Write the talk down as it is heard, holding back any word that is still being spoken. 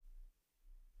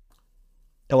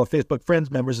Hello, Facebook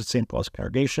friends, members of St. Paul's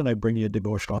Congregation. I bring you a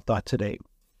devotional thought today.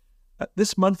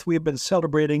 This month, we have been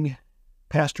celebrating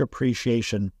Pastor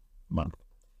Appreciation Month.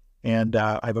 And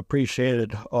I've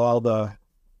appreciated all the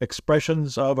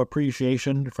expressions of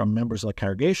appreciation from members of the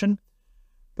congregation.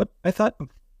 But I thought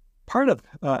part of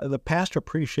the pastor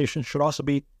appreciation should also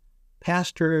be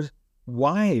pastors'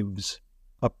 wives'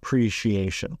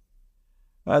 appreciation.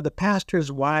 The pastors'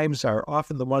 wives are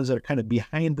often the ones that are kind of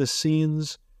behind the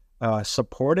scenes,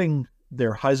 supporting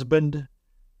their husband,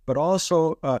 but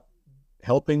also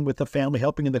helping with the family,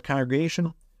 helping in the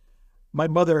congregation. My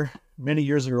mother, many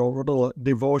years ago, wrote a little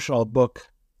devotional book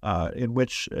in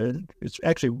which it's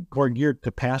actually more geared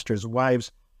to pastors'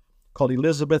 wives, called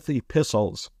Elizabeth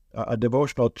Epistles, a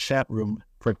devotional chat room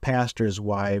for pastors'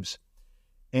 wives.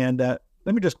 And let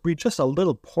me just read just a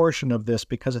little portion of this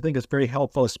because I think it's very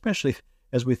helpful, especially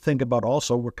as we think about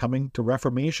also we're coming to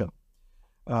Reformation.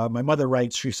 My mother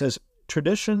writes, she says,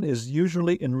 "Tradition is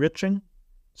usually enriching,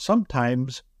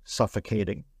 sometimes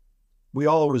suffocating. We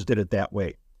always did it that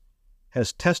way.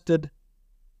 Has tested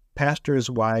pastors'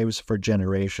 wives for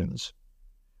generations.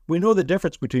 We know the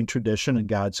difference between tradition and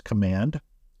God's command,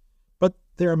 but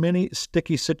there are many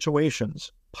sticky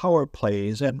situations, power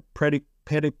plays, and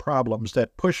petty problems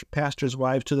that push pastors'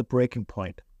 wives to the breaking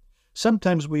point.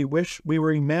 Sometimes we wish we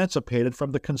were emancipated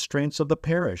from the constraints of the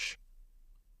parish."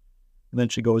 And then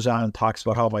she goes on and talks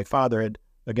about how my father had,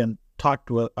 again,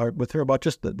 talked with her about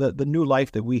just the new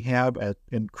life that we have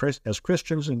as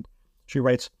Christians. And she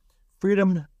writes,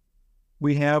 "Freedom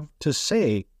we have to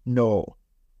say no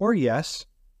or yes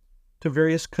to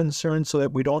various concerns so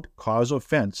that we don't cause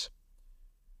offense."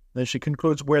 Then she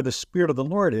concludes, "Where the Spirit of the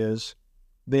Lord is,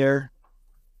 there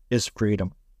is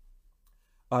freedom."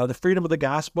 The freedom of the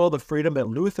gospel, the freedom that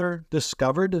Luther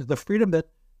discovered, the freedom that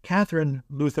Catherine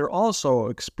Luther also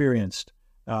experienced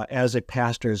as a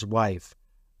pastor's wife.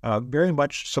 Very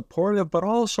much supportive, but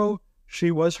also she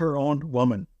was her own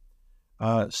woman.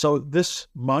 So this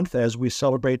month, as we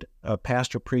celebrate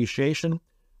pastor appreciation,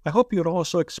 I hope you would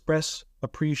also express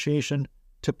appreciation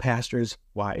to pastors'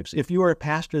 wives. If you are a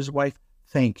pastor's wife,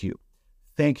 thank you.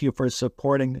 Thank you for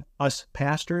supporting us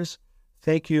pastors.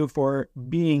 Thank you for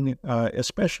being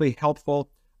especially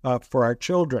helpful for our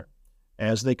children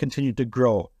as they continue to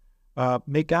grow.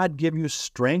 May God give you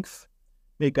strength.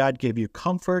 May God give you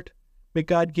comfort. May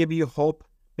God give you hope.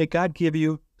 May God give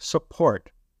you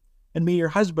support. And may your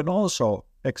husband also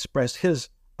express his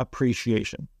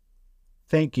appreciation.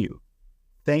 Thank you.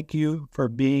 Thank you for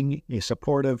being a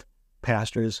supportive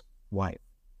pastor's wife.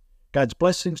 God's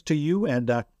blessings to you,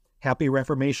 and happy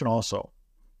Reformation also.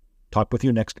 Talk with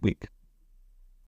you next week.